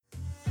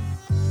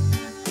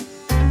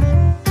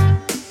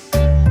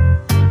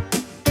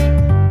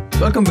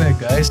Welcome back,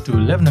 guys, to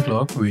 11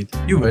 o'clock with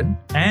Yuvan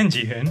and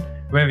Jihan,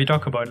 where we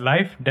talk about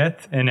life,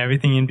 death, and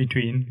everything in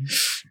between.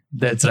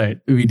 That's right,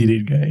 we did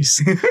it,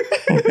 guys.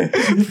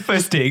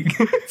 First take.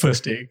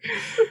 First take.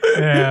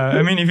 Yeah,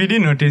 I mean, if you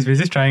didn't notice, we're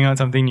just trying out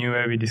something new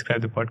where we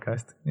describe the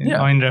podcast.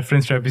 Yeah. In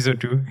reference to episode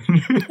 2.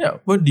 Yeah,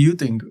 what do you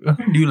think?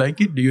 Do you like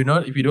it? Do you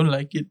not? If you don't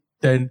like it,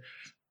 then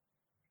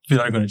we're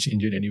not going to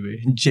change it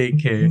anyway.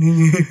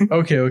 JK.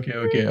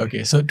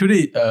 Okay. So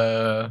today,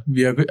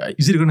 we are.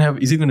 Is it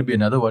going to be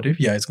another what if?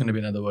 Yeah, it's going to be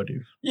another what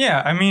if.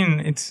 Yeah, I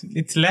mean,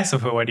 it's less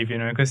of a what if,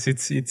 because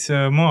it's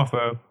more of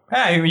a.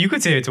 You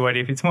could say it's a what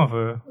if. It's more of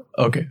a.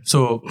 Okay,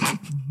 so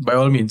by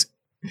all means,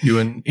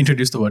 Yuvan,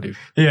 introduce the what if.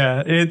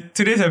 Yeah,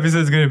 today's episode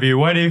is going to be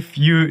what if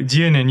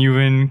Jian and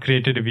Yuvan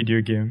created a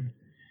video game.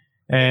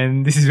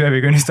 And this is where we're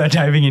going to start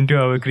diving into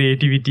our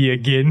creativity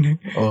again,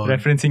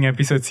 referencing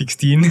episode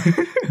 16,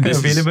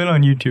 available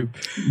on YouTube.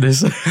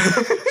 This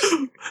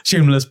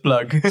shameless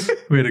plug.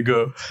 Way to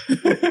go.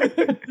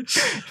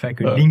 If I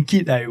could link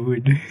it, I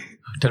would.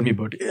 Tell me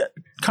about it.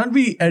 Can't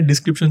we add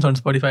descriptions on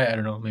Spotify? I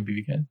don't know. Maybe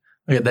we can.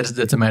 Okay,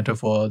 that's a matter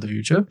for the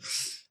future.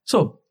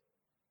 So,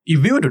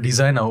 if we were to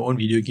design our own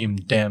video game,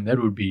 damn, that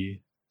would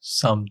be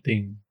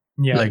something.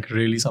 Yeah. Like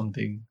really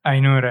something. I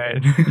know, right?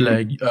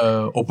 Like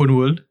open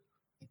world.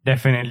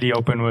 Definitely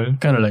open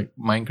world. Kind of like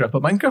Minecraft.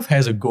 But Minecraft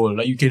has a goal.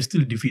 Like you can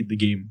still defeat the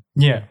game.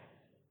 Yeah.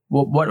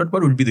 What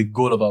would be the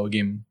goal of our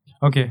game?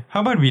 Okay.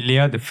 How about we lay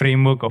out the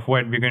framework of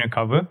what we're going to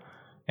cover,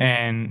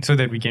 and so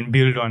that we can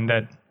build on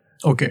that.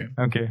 Okay.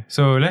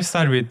 So let's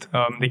start with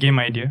the game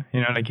idea.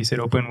 Like you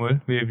said, open world.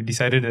 We've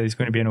decided that it's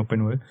going to be an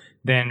open world.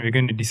 Then we're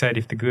going to decide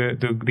if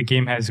the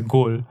game has a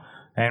goal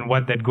and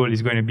what that goal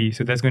is going to be.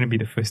 So that's going to be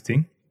the first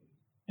thing.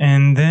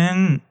 And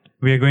then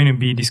we're going to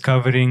be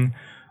discovering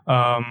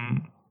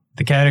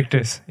the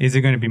characters. Is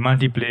it going to be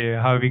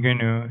multiplayer? How are we going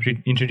to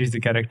introduce the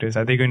characters?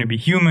 Are they going to be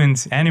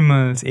humans,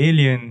 animals,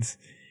 aliens?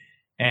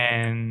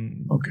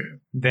 And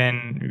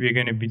then we're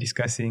going to be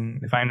discussing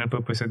the final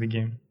purpose of the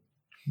game.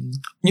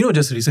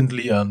 Just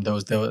recently,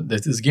 there's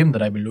this game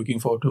that I've been looking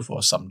forward to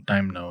for some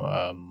time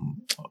now.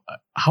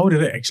 How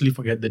did I actually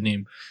forget the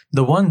name?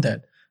 The one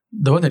that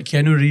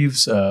Keanu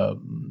Reeves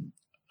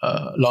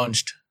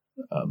launched.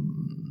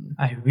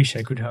 I wish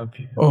I could help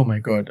you. Oh my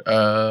god.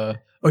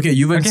 Okay,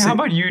 how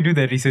about you do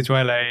the research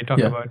while I talk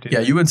about it? Yeah,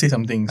 you say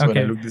something while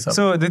I look this up.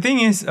 So the thing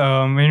is,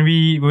 when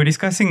we were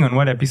discussing on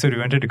what episode we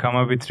wanted to come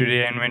up with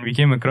today, and when we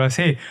came across,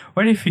 hey,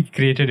 what if we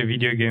created a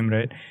video game,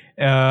 right?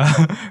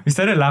 We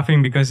started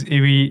laughing because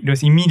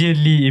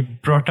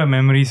it brought up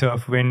memories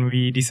of when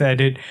we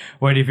decided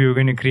what if we were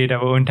going to create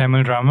our own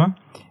Tamil drama.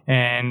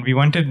 And we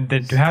wanted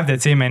to have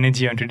that same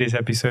energy on today's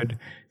episode.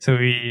 So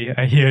we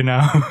are here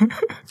now.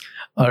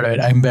 All right,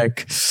 I'm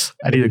back.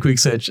 I did a quick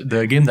search.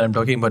 The game that I'm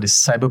talking about is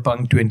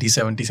Cyberpunk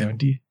 2077.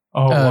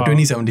 Oh, wow.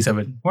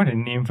 2077. What a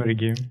name for a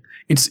game.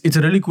 It's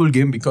a really cool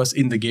game because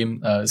in the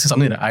game,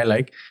 something that I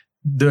like,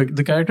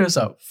 the characters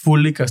are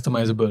fully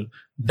customizable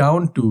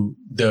down to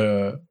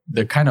the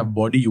kind of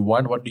body you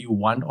want. What do you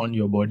want on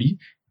your body?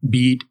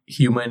 Be it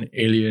human,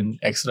 alien,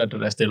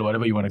 extraterrestrial,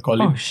 whatever you want to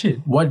call it. Oh, shit.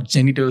 What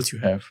genitals you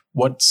have.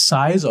 What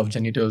size of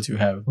genitals you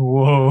have.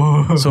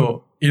 Whoa.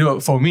 So,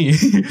 for me,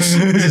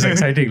 this is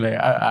exciting. Like,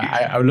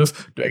 I would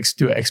love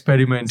to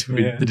experiment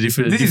with the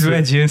different... This is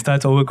where Jian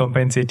starts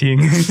overcompensating.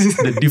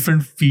 The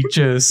different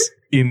features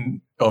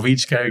of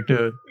each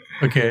character.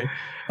 Okay.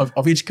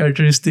 Of each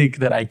characteristic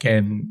that I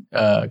can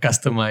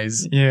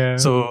customize. Yeah.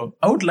 So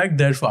I would like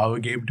that for our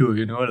game too,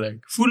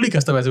 like fully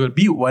customizable.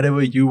 Be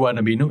whatever you want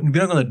to be. We're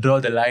not going to draw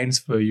the lines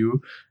for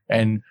you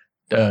and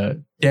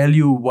tell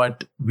you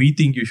what we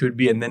think you should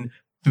be, and then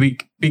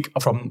pick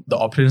from the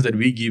options that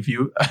we give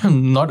you.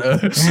 not a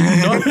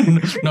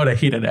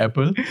hit at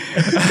Apple.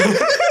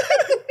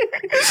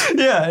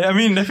 Yeah, I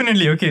mean,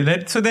 definitely.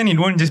 Okay, so then it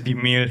won't just be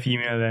male,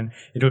 female, then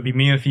it will be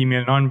male,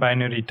 female,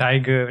 non-binary,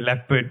 tiger,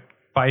 leopard,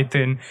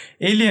 python,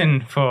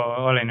 alien for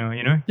all I know,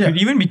 Yeah. Could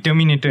even be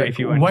Terminator if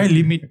you want. Why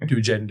limit to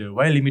gender?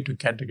 Why limit to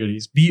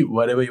categories? Be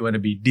whatever you want to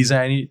be.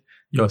 Design it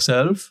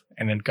yourself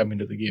and then come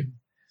into the game.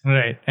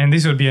 Right. And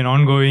this will be an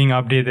ongoing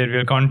update that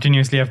we'll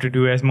continuously have to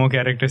do as more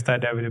characters start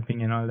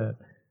developing and all that.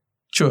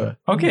 Sure.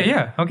 Okay,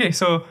 yeah. Okay,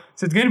 so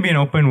it's going to be an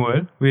open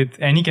world with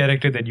any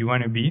character that you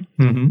want to be,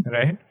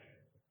 right?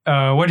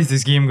 What is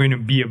this game going to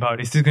be about?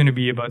 Is this going to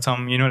be about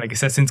some, like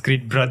Assassin's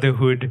Creed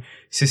brotherhood,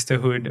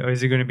 sisterhood, or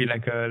is it going to be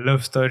like a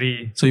love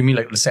story? So you mean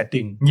like the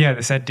setting? Yeah,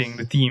 the setting,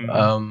 the theme.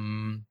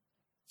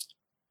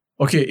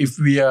 Okay, if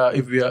we are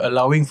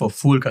allowing for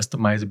full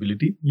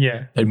customizability,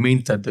 that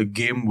means that the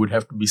game would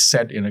have to be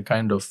set in a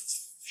kind of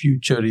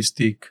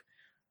futuristic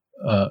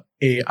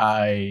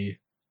AI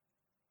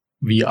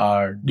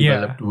VR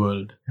developed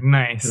world.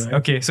 Nice. Right?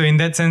 Okay, so in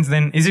that sense,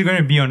 then is it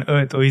going to be on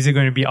Earth or is it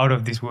going to be out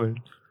of this world?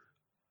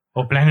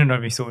 Or planet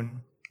of its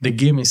own? The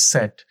game is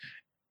set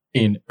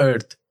in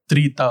Earth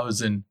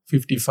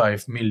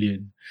 3055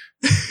 million.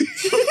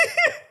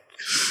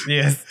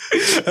 Yes.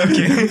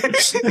 Okay.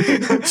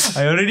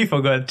 I already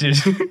forgot it.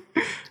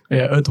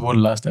 Yeah, Earth won't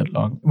last that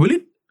long. Will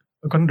it?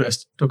 According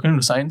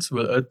to science,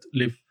 will Earth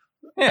live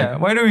Yeah,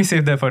 why don't we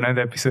save that for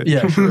another episode?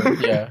 Yeah, sure.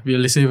 Yeah,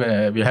 we'll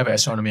have an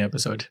astronomy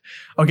episode.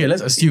 Okay,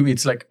 let's assume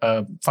it's like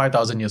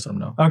 5,000 years from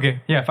now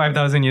Okay, yeah,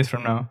 5,000 years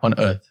from now. on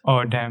Earth.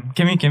 Oh, damn.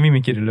 Can we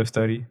make it a love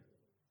story?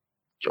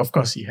 Of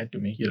course, you had to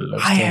make it a love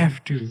I story.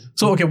 have to.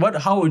 So okay,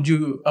 how would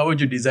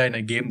you design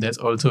a game that's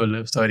also a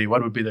love story?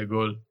 What would be the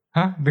goal?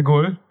 Huh? The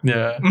goal?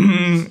 Yeah.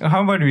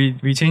 How about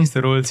we change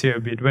the roles here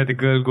a bit, where the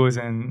girl goes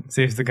and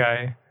saves the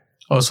guy?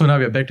 Oh, so now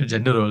we're back to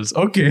gender roles.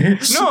 Okay.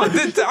 No,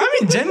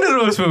 gender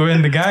roles for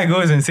when the guy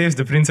goes and saves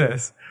the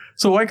princess.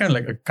 So why can't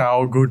like a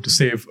cow go to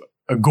save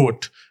a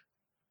goat?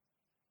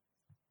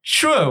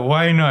 Sure,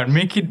 why not?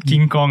 Make it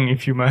King Kong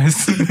if you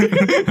must.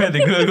 Where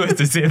the girl goes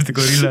to save the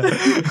gorilla.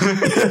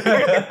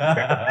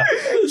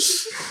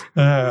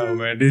 Oh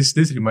man, this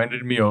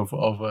reminded me of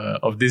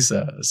this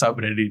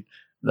subreddit,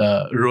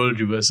 the role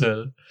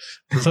reversal.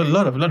 So a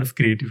lot of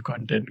creative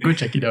content. Go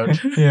check it out.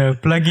 Yeah,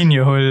 plug in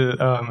your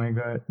whole. Oh my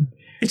god.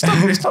 It's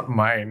not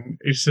mine.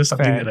 It's just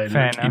something Fair- that I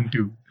fair look enough.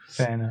 into.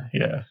 Fair enough.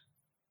 Yeah.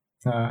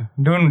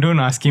 Don't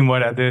ask him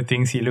what other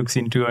things he looks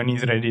into on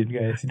his Reddit,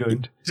 guys.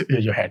 Don't.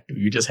 You had to.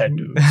 You just had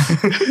to.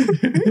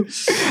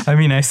 I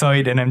mean, I saw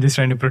it, and I'm just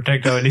trying to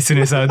protect our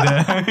listeners out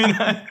there. I mean,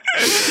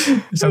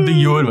 Something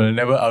Yoel will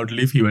never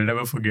outlive. He will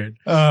never forget.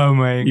 oh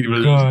my It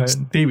will god.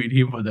 stay with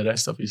him for the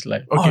rest of his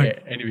life. Okay.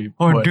 Anyway.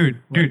 Oh, what? dude,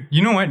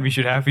 you know what we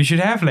should have? We should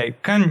have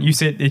you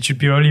said it should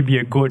purely be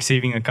a goat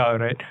saving a cow,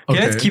 right? Okay,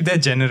 let's Okay. keep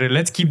that general.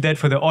 Let's keep that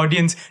for the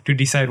audience to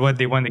decide what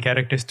they want the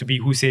characters to be,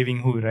 who's saving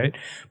who, right?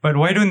 But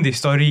why don't the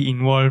story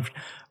involve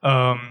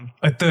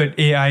a third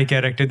AI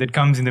character that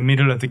comes in the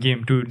middle of the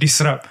game to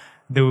disrupt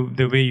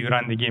the way you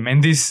run the game?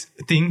 And this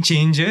thing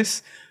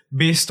changes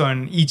based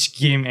on each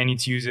game and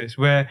its users,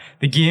 where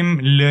the game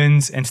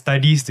learns and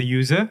studies the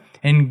user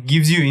and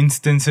gives you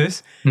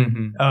instances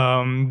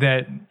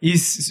that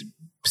is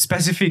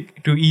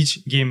specific to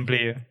each game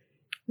player.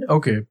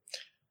 Okay.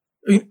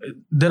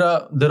 There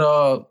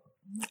are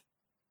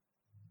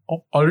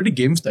already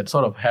games that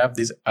sort of have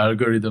these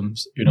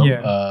algorithms,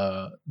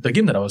 Yeah. The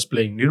game that I was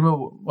playing, do you remember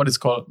what it's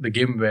called? The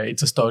game where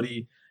it's a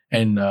story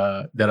and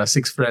there are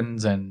 6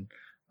 friends and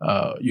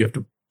you have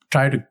to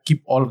try to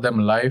keep all of them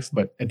alive,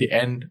 but at the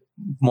end,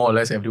 more or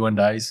less everyone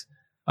dies.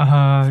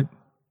 No,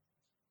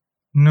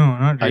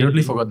 not really. I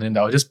totally forgot the name.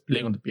 I was just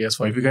playing on the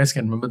PS4. If you guys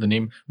can remember the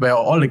name, where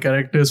all the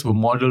characters were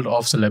modeled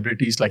off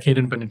celebrities like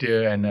Hayden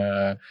Panettiere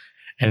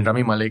and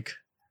Rami Malek.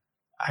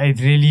 I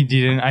really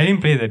didn't. I didn't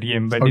play that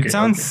game, but Okay, it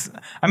sounds.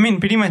 I mean,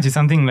 pretty much it's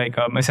something like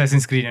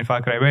Assassin's Creed and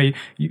Far Cry, where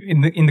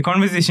in the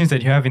conversations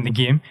that you have in the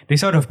game, they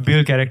sort of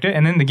build character,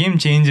 and then the game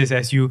changes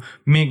as you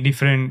make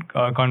different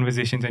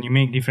conversations and you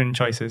make different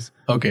choices.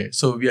 Okay,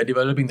 so we are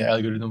developing the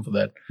algorithm for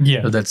that.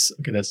 Yeah. So that's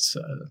okay.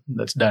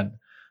 That's done.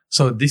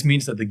 So this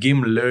means that the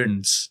game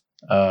learns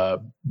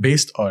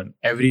based on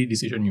every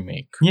decision you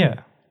make.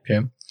 Yeah.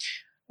 Okay.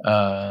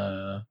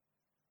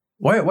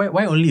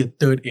 Why only a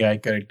third AI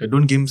character?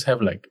 Don't games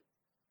have like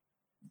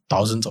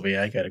thousands of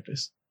AI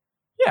characters?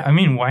 Yeah. I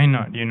mean, why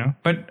not?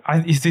 But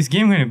is this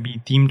game going to be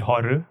themed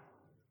horror?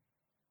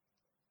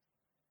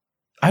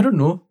 I don't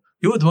know.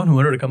 You were the one who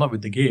wanted to come up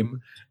with the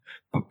game.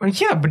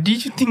 Yeah, but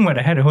did you think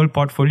I had a whole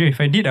portfolio?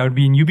 If I did, I would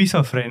be in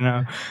Ubisoft right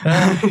now.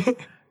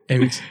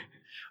 Damn it.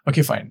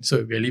 Okay, fine.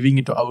 So we're leaving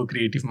it to our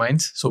creative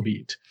minds. So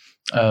be it.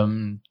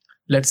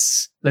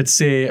 Let's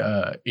say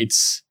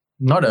it's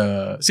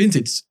not since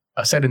it's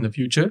set in the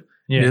future.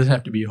 Yeah. It doesn't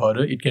have to be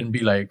horror. It can be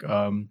like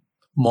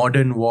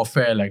modern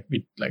warfare, like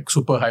with like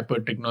super hyper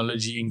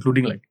technology,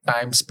 including like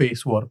time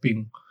space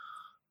warping.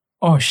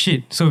 Oh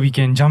shit! So we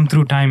can jump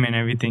through time and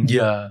everything.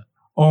 Yeah.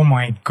 Oh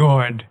my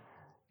god.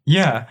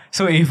 Yeah.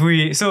 So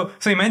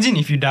so imagine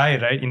if you die,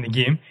 right, in the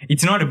game,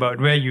 it's not about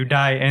where you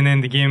die and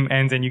then the game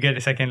ends and you get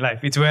a second life.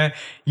 It's where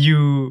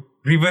you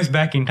reverse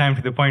back in time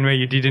to the point where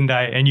you didn't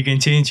die and you can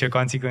change your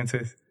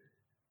consequences.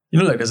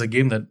 Like there's a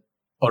game that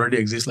already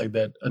exists like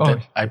that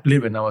that I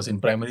played when I was in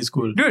primary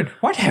school. Dude,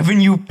 what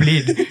haven't you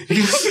played?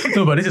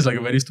 No, but this is like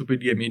a very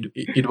stupid game.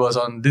 It was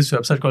on this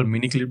website called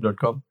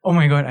miniclip.com. Oh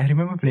my god, I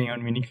remember playing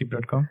on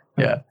miniclip.com.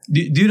 Yeah.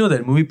 Do you know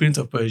that movie Prince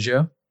of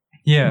Persia?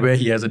 Yeah. Where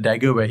he has a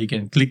dagger where he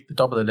can click the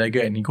top of the dagger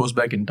and he goes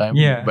back in time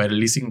by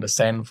releasing the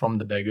sand from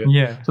the dagger.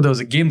 Yeah. So there was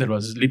a game that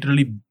was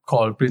literally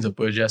called Prince of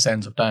Persia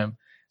Sands of Time.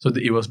 So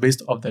it was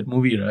based off that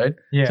movie, right?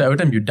 Yeah. So every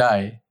time you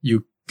die,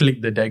 you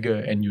click the dagger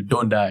and you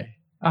don't die.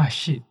 Ah,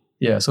 shit.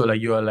 Yeah, so like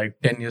you are like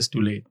 10 years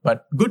too late.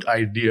 But good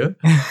idea.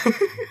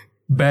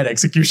 Bad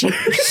execution.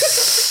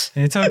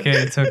 It's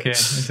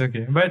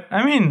okay. But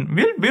I mean,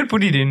 we'll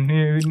put it in.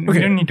 We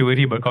don't need to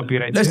worry about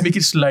copyrights. Let's make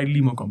it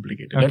slightly more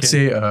complicated. Okay. Let's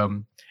say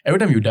every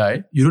time you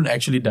die, you don't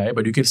actually die,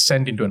 but you get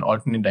sent into an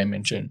alternate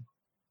dimension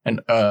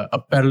and a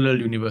parallel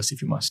universe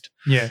if you must.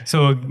 Yeah.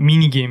 So a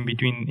mini game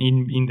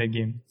in the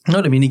game.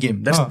 Not a mini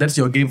game. That's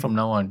your game from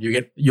now on. You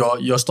get your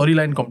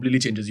storyline completely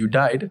changes. You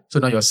died, so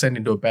now you're sent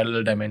into a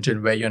parallel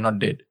dimension where you're not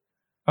dead.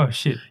 Oh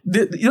shit.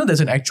 There's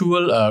an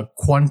actual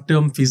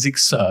quantum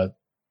physics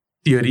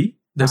theory.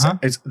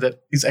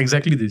 It's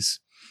exactly this.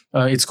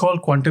 It's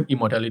called quantum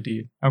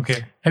immortality.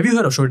 Okay. Have you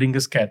heard of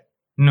Schrodinger's cat?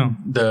 No.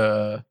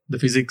 The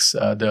physics,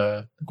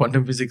 the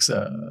quantum physics.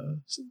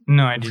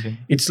 No, I didn't.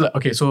 It's like,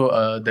 okay,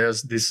 so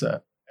there's this.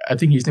 I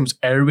think his name is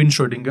Erwin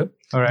Schrödinger.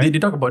 All right. They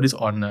talk about this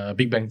on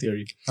Big Bang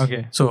Theory.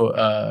 Okay.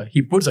 So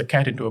he puts a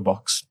cat into a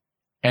box,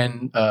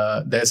 and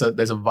there's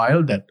a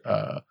vial that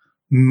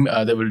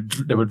they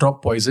will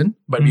drop poison,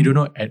 but we don't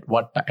know at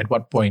what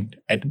point,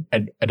 at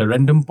a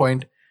random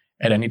point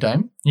at any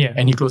time. Yeah.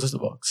 And he closes the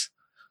box.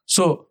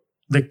 So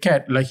the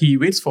cat, like, he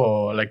waits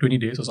for like 20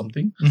 days or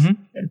something,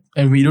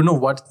 and we don't know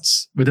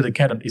whether the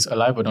cat is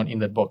alive or not in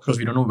that box, because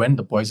we don't know when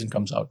the poison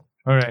comes out.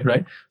 All right.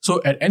 Right. So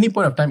at any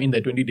point of time in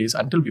that 20 days,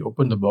 until we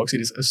open the box,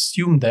 it is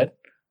assumed that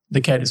the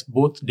cat is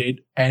both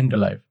dead and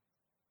alive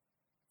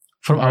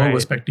from our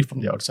perspective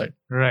from the outside.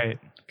 Right.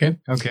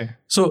 Okay.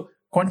 So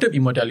quantum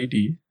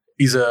immortality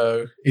is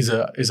an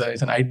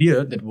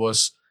idea that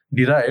was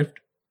derived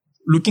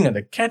looking at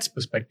the cat's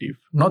perspective,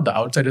 not the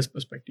outsider's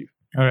perspective.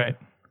 All right.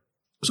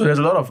 So there's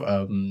a lot of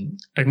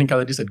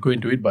technicalities that go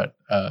into it, but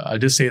I'll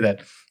just say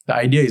that the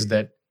idea is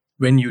that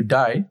when you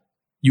die,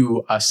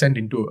 you are sent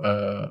into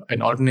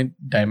an alternate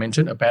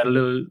dimension, a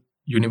parallel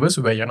universe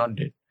where you're not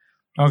dead.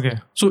 Okay.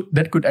 So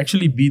that could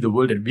actually be the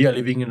world that we are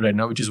living in right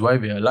now, which is why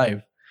we are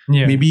alive.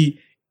 Yeah. Maybe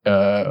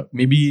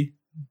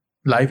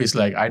life is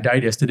like, I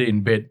died yesterday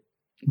in bed,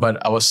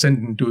 but I was sent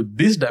into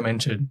this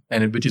dimension,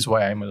 and which is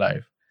why I'm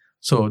alive.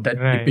 So that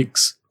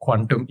depicts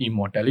quantum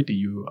immortality.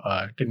 You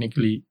are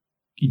technically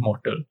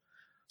immortal.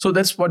 So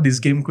that's what this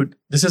game could.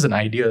 This is an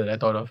idea that I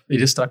thought of. It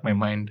just struck my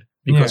mind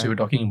because we were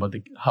talking about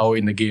how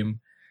in the game,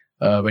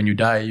 when you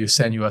die, you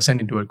are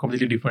sent into a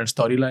completely different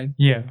storyline.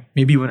 Yeah.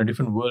 Maybe even a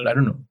different world. I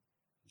don't know.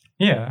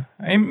 Yeah,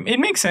 it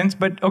makes sense.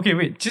 But okay,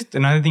 wait. Just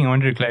another thing I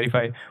wanted to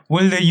clarify.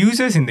 Will the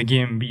users in the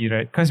game be,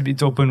 right? Because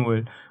it's open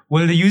world.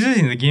 Will the users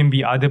in the game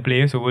be other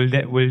players, or will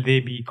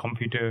they be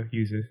computer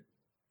users?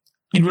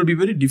 It would be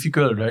very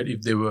difficult, right,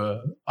 if there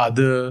were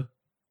other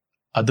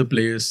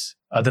players,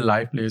 other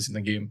live players in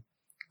the game.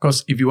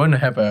 Because if you want to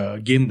have a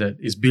game that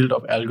is built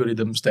of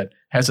algorithms that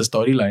has a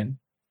storyline,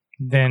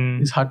 then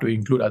it's hard to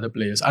include other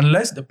players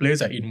unless the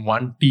players are in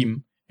one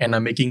team and are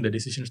making the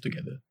decisions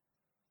together.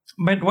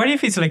 But what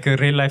if it's like a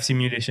real life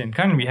simulation?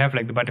 Can't we have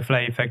like the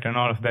butterfly effect and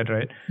all of that,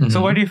 right? So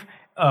what if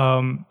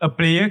a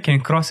player can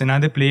cross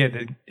another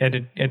player at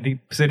the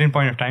certain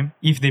point of time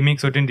if they make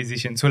certain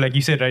decisions? So like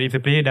you said, right, if the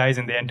player dies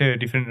and they enter a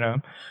different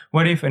realm,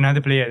 what if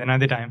another player at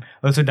another time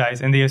also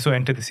dies and they also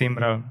enter the same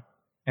realm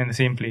and the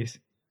same place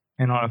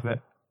and all of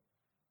that?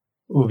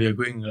 Oh, we are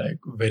going like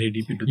very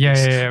deep into this.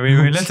 Yeah.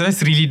 Wait,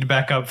 let's reel it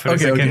back up for a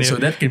second. Okay, so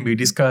that can be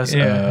discussed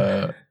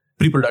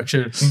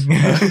pre-production.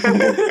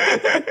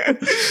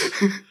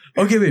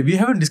 Okay, wait, we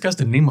haven't discussed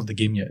the name of the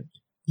game yet.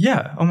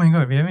 Yeah, oh my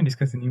god, we haven't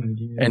discussed the name of the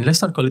game yet. And let's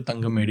not call it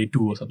Thangamedi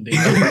 2 or something.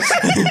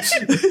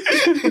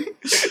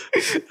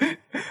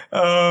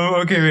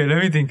 Okay, wait, let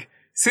me think.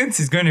 Since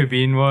it's going to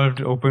be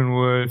involved, open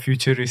world,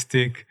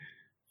 futuristic,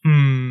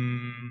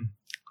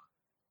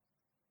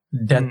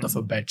 Death of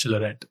a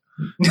Bachelorette.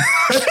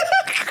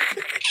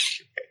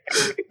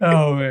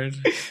 Oh man,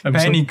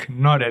 Panic,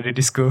 not at a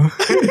disco.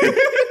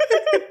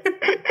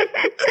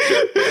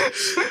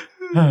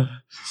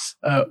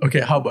 Okay,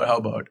 how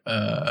about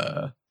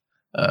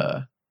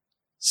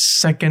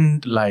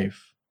Second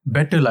Life,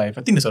 Better Life?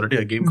 I think there's already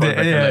a game called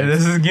Better Life.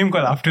 There's a game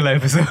called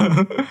Afterlife as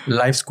well.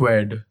 Life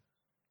Squared.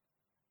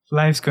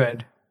 Life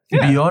Squared.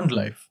 Yeah. Beyond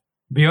Life.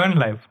 Beyond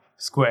Life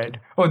Squared.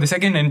 Oh, the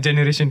second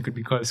generation could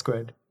be called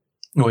Squared.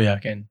 Oh yeah,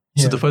 can.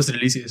 So the first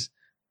release is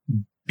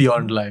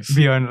Beyond Life.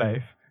 Beyond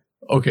Life.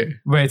 Okay.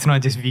 Where it's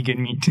not just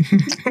vegan meat.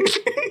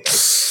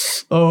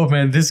 Oh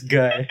man, this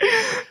guy.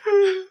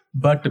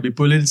 But to be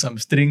pulling some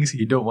strings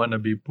he don't want to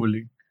be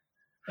pulling.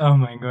 Oh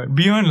my god.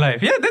 Beyond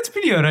Life. Yeah, that's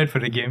pretty alright for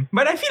the game.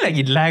 But I feel like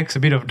it lacks a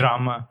bit of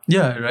drama.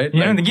 Yeah, right.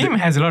 You know, the game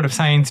has a lot of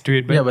science to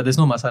it. But but there's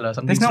no masala.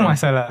 There's no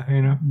masala,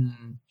 you know.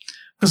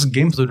 Because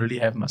games don't really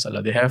have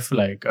masala. They have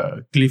like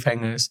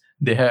cliffhangers.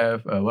 They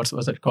have, what's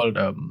that called?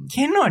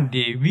 Cannot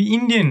they? We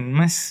Indian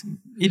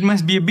it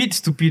must be a bit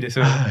stupid as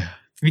well.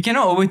 We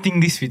cannot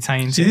overthink this with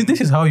science. See, this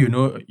is how you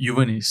know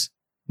Yuvan is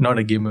not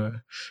a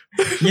gamer.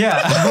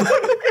 Yeah.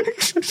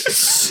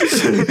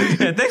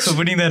 Yeah, thanks for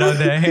putting that out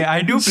there. Hey,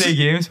 I do play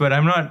games, but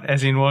I'm not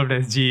as involved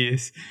as G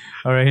is.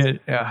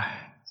 Alright.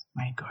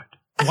 My god.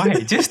 Why?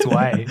 Just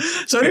why?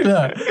 Sorry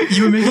lah.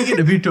 You were making it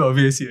a bit too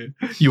obvious here.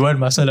 You want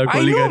masala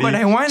I know, but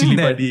I want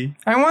that.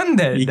 I want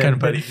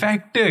that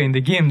factor in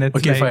the game. That's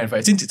okay, like,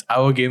 fine. Since it's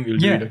our game, we'll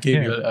do it. Okay,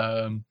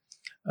 we'll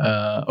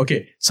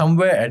okay.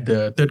 Somewhere at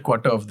the third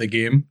quarter of the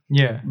game,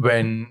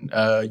 when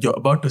you're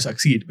about to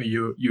succeed, when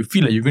you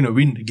feel like you're going to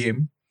win the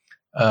game,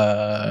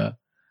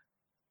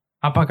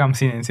 Appa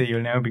comes in and say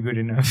you'll never be good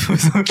enough.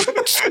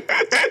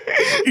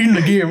 In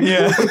the game,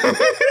 yeah.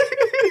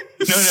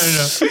 No.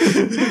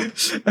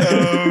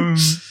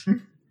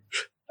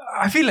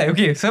 I feel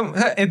like so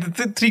at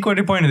the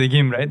 3/4 point of the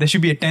game, right? There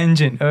should be a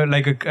tangent,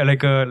 like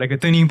a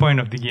turning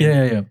point of the game.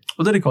 Yeah.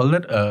 What do they call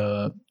that?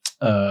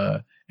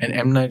 An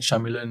M. Night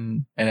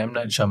Shyamalan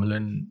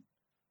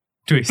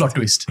Plot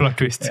twist. Plot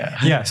twist. Yeah.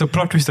 Yeah. So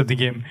plot twist of the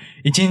game.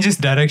 It changes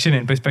direction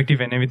and perspective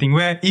and everything.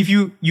 Where if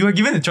you are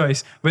given the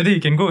choice whether you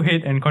can go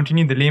ahead and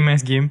continue the lame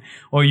ass game,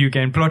 or you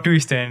can plot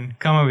twist and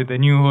come up with a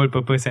new whole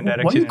purpose and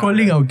direction. Why are you and all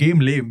calling that. our game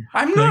lame?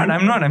 I'm not.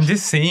 I'm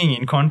just saying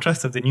in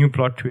contrast of the new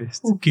plot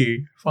twist.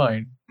 Okay,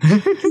 fine.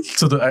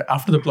 So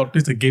after the plot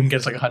twist, the game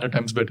gets like 100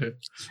 times better.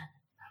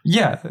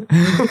 Yeah.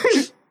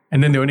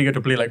 And then they only get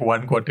to play like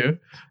 1 quarter.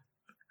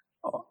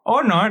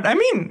 Or not. I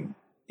mean,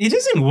 it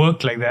doesn't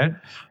work like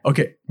that.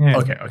 Okay. Yeah.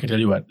 Okay. Tell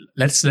you what.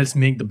 Let's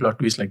make the plot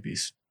twist like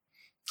this.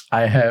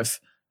 I have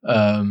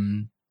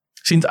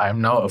since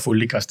I'm now a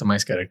fully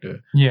customized character.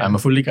 Yeah. I'm a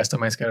fully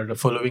customized character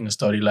following a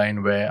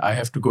storyline where I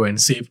have to go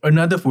and save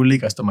another fully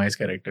customized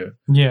character.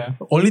 Yeah.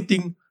 Only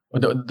thing,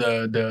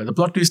 the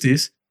plot twist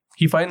is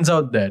he finds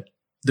out that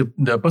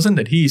the person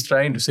that he is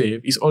trying to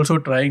save is also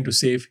trying to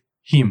save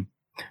him.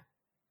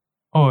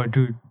 Oh,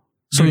 dude.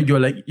 So you're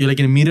like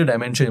in a mirror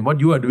dimension.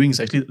 What you are doing is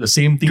actually the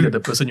same thing that the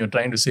person you're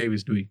trying to save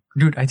is doing.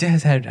 Dude, I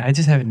just had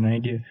an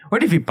idea.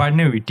 What if we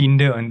partner with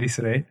Tinder on this,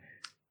 right?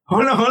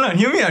 Hold on.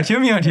 Hear me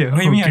out here.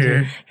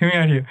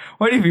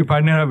 What if we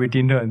partner up with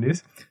Tinder on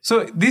this?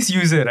 So this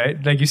user, right?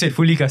 Like you said,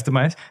 fully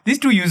customized. These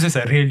two users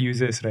are real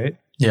users, right?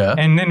 Yeah.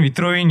 And then we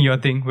throw in your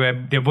thing where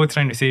they're both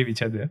trying to save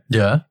each other.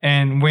 Yeah.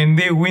 And when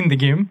they win the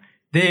game,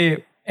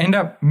 they end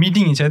up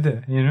meeting each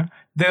other, you know?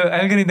 The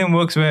algorithm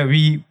works where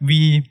we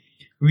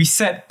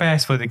set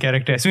pairs for the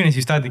character. As soon as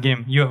you start the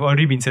game, you have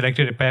already been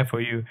selected a pair for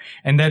you.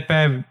 And that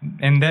pair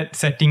and that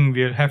setting,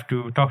 we'll have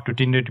to talk to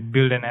Tinder to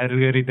build an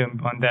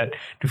algorithm on that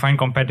to find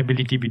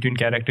compatibility between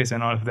characters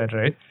and all of that,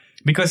 right?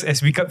 Because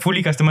as we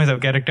fully customize our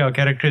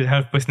character will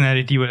have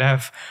personality, will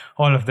have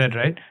all of that,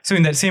 right? So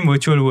in that same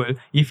virtual world,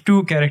 if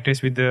two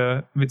characters with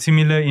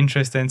similar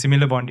interests and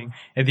similar bonding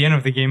at the end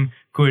of the game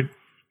could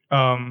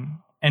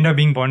end up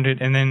being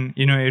bonded, and then,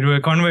 you know, it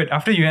will convert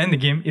after you end the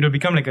game, it'll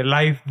become like a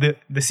live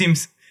the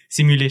Sims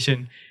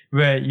simulation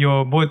where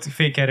your both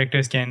fake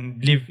characters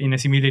can live in a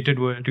simulated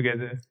world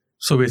together.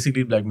 So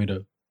basically Black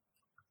Mirror.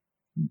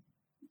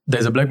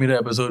 There's a Black Mirror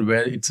episode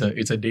where it's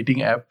a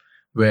dating app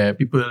where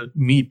people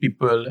meet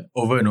people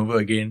over and over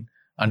again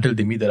until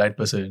they meet the right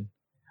person.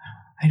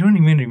 I don't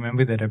even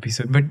remember that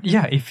episode, but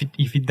yeah, if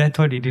that's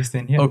what it is,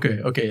 then yeah.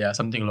 Okay, yeah,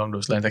 something along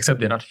those lines. Except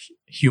they're not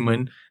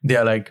human; they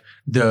are like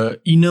the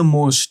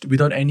innermost,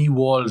 without any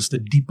walls, the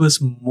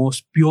deepest,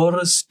 most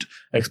purest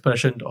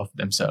expression of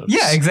themselves.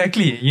 Yeah,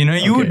 exactly. You know,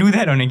 you do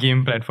that on a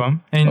game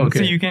platform, and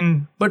so you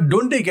can. But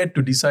don't they get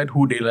to decide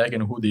who they like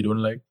and who they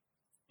don't like?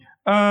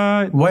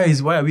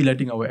 Why are we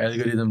letting our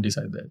algorithm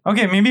decide that?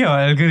 Okay, maybe our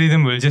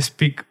algorithm will just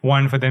pick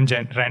one for them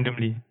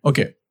randomly.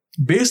 Okay,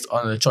 based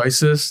on the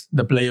choices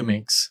the player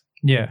makes.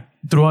 Yeah.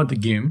 Throughout the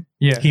game,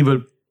 he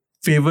will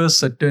favor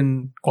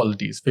certain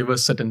qualities, favor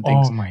certain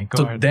things. Oh my god.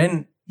 So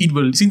then it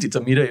will, since it's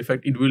a mirror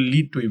effect, it will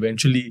lead to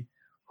eventually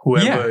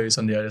whoever is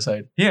on the other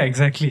side. Yeah,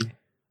 exactly.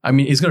 I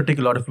mean, it's going to take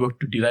a lot of work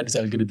to design this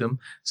algorithm.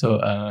 So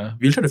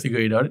we'll try to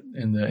figure it out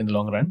in the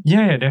long run.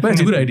 Yeah, definitely. But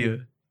it's a good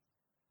idea.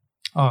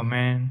 Oh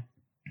man.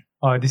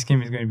 Oh, this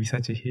game is going to be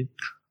such a hit.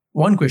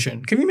 One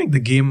question. Can we make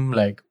the game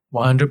like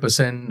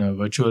 100%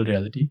 virtual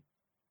reality?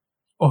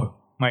 Oh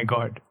my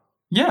god.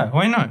 Yeah,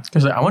 why not?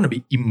 Because I want to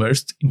be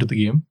immersed into the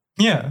game.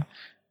 Yeah.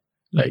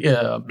 Like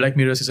Black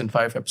Mirror Season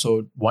 5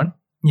 Episode 1.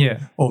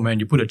 Yeah. Oh man,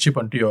 you put a chip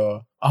onto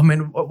your... Oh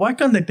man, why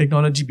can't that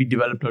technology be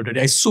developed already?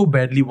 I so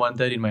badly want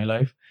that in my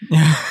life.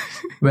 Yeah.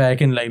 Where I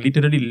can like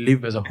literally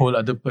live as a whole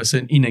other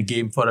person in a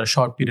game for a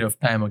short period of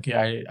time.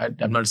 Okay,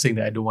 I'm not saying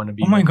that I don't want to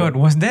be... Oh my god,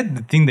 was that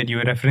the thing that you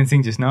were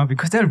referencing just now?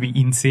 Because that would be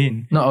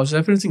insane. No, I was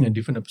referencing a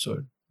different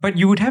episode. But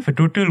you would have a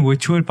total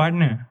virtual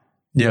partner.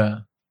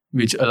 Yeah,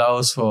 which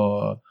allows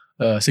for...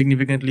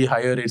 significantly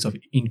higher rates of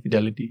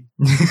infidelity.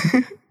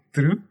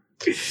 True.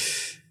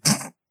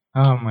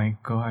 Oh my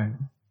god.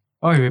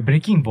 Oh, we're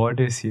breaking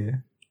borders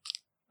here.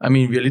 I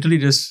mean, we are literally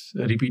just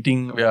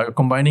we are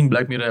combining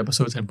Black Mirror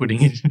episodes and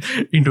putting it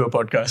into a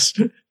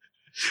podcast.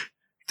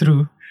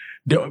 True.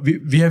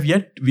 We have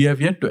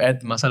yet to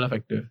add masala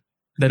factor.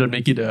 That'll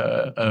make it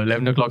a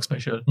 11 o'clock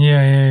special.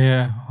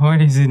 Yeah.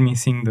 What is it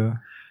missing though?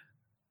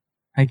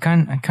 I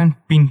can't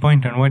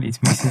pinpoint on what it's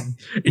missing.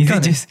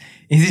 Is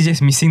it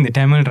just missing the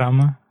Tamil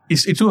drama?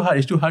 It's too hard.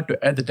 It's too hard to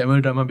add the Tamil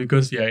drama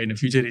because we are in a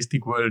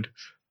futuristic world.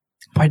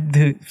 But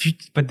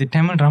the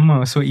Tamil drama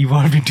also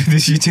evolved into the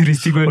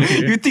futuristic world.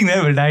 Okay. You think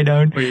that will die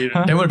down? Okay,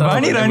 Tamil drama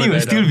Bani Rani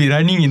will still be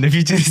running in the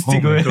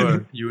futuristic world.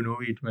 God, you know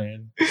it,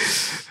 man.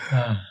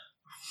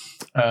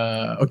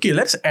 Okay,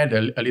 let's add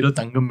a little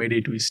Thangam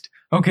Mede twist.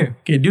 Okay,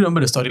 do you remember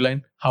the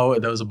storyline? How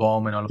there was a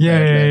bomb and all of that?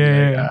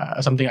 Yeah.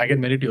 Something, I get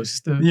married to your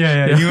sister.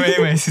 Yeah. You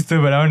ain't my sister,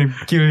 but I want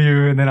to kill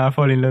you and then I'll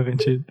fall in love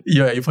and shit.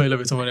 Yeah, you fall in love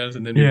with someone else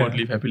and then we won't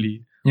live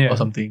happily or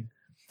something.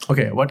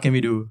 Okay, what can we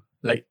do?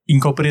 Like,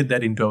 incorporate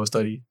that into our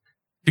story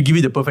to give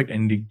it the perfect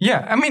ending.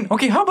 Yeah, I mean,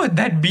 okay, how about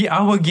that be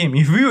our game?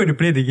 If we were to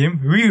play the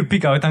game, we would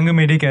pick our Thangam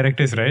Mede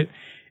characters, right?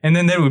 And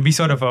then that would be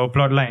sort of our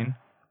plot line.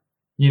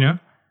 You know?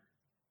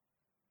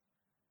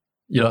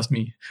 You lost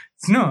me.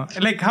 No,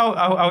 like how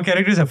our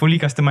characters are fully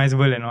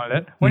customizable and all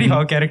that. What if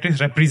our characters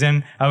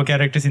represent our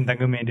characters in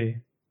Thangam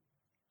Mede?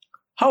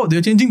 How?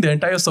 They're changing the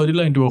entire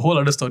storyline to a whole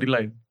other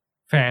storyline.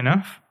 Fair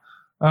enough.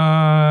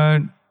 How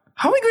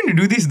are we going to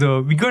do this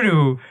though? We got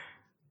to...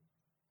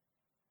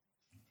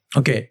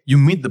 Okay, you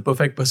meet the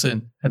perfect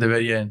person at the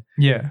very end.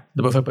 Yeah.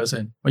 The perfect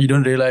person. What you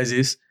don't realize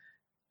is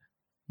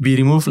we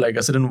remove like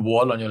a certain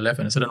wall on your left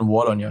and a certain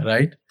wall on your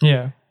right.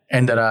 Yeah.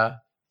 And there are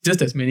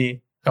just as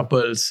many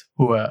couples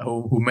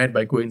who met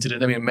by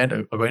coincidence. I mean, met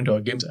according to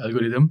our game's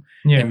algorithm.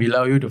 Yeah. And we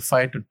allow you to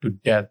fight to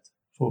death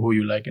for who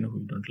you like and who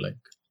you don't like.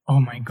 Oh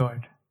my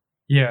God.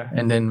 Yeah.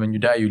 And then when you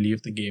die, you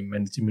leave the game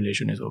and the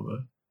simulation is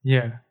over.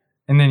 Yeah.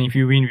 And then if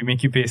you win, we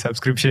make you pay a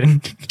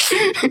subscription.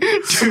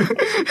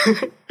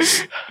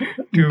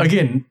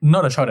 Again,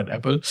 not a shot at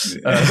Apple.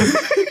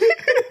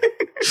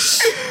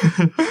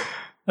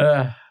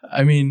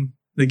 I mean,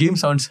 the game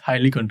sounds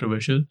highly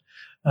controversial.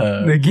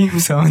 The game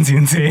sounds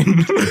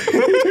insane.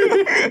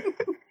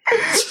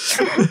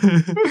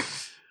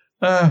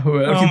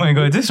 Oh my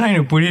God, just trying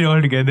to put it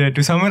all together.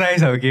 To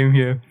summarize our game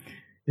here,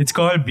 it's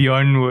called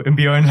Beyond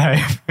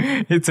Life.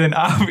 It's a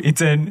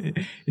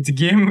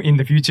game in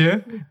the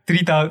future,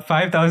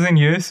 5,000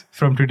 years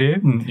from today.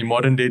 In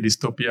modern day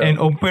dystopia. An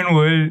open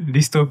world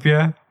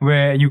dystopia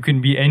where you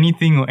can be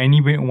anything or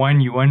anyone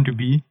you want to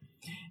be.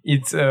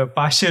 It's a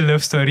partial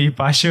love story,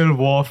 partial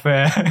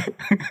warfare.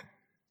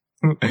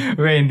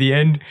 Where in the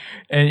end,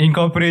 it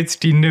incorporates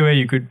Tinder where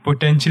you could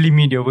potentially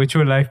meet your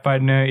virtual life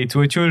partner. It's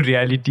virtual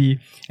reality.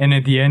 And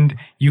at the end,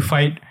 you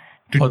fight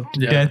to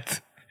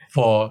death.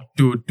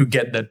 To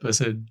get that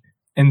person.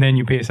 And then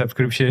you pay a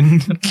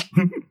subscription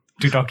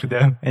to talk to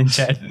them and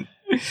chat.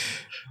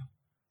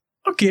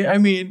 Okay, I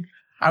mean,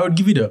 I would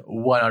give it a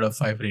 1 out of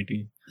 5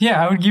 rating.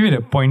 Yeah, I would give it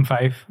a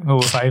 0.5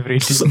 over 5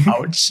 rating.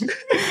 Ouch.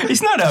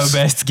 It's not our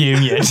best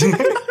game yet.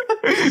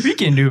 We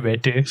can do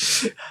better.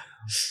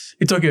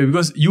 It's okay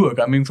because you were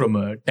coming from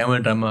a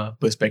Tamil drama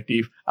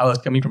perspective. I was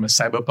coming from a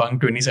Cyberpunk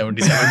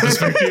 2077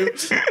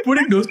 perspective.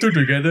 Putting those two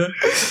together.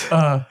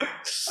 I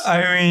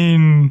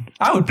mean,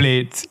 I would play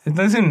it. It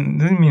doesn't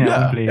mean I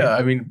would play it. Yeah,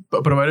 I mean,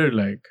 provided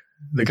like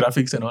the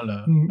graphics and all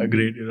are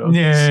great, you know.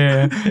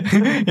 Yeah.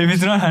 If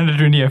it's not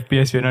 120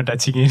 FPS, we're not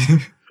touching it.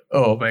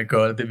 Oh my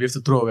God, then we have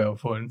to throw away our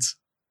phones.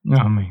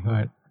 Oh my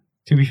God.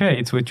 To be fair,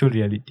 it's virtual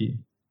reality.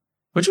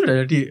 Virtual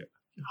reality,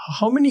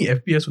 how many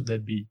FPS would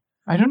that be?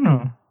 I don't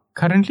know.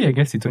 Currently, I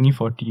guess it's only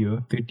 40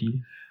 or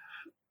 30.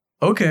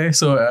 Okay,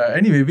 so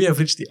anyway, we have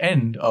reached the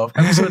end of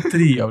episode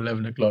 3 of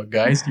 11 o'clock.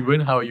 Guys,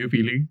 Ewan, how are you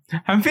feeling?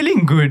 I'm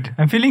feeling good.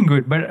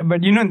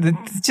 But you know,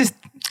 it's just,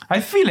 I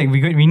feel like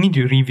we need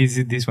to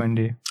revisit this one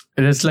day.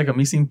 It's like a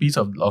missing piece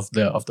of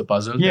the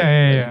puzzle.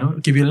 Yeah. You know?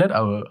 Okay, we'll let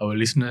our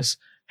listeners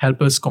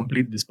help us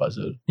complete this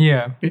puzzle.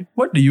 Yeah. Okay.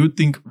 What do you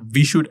think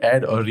we should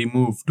add or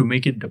remove to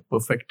make it the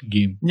perfect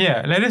game?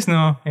 Yeah, let us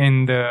know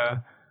in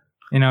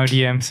our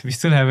DMs. We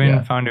still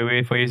haven't found a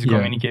way for you to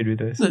communicate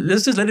with us.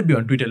 Let's just let it be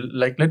on Twitter.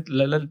 Like let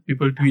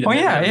people tweet.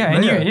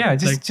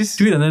 Just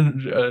tweet and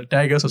then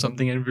tag us or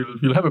something, and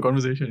we'll have a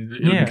conversation.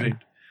 It'll be great.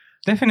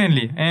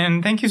 Definitely.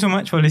 And thank you so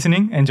much for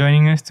listening and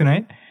joining us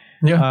tonight.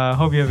 Yeah.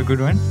 Hope you have a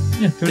good one.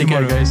 Yeah. Take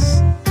care,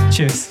 guys.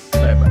 Cheers.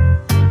 Bye bye.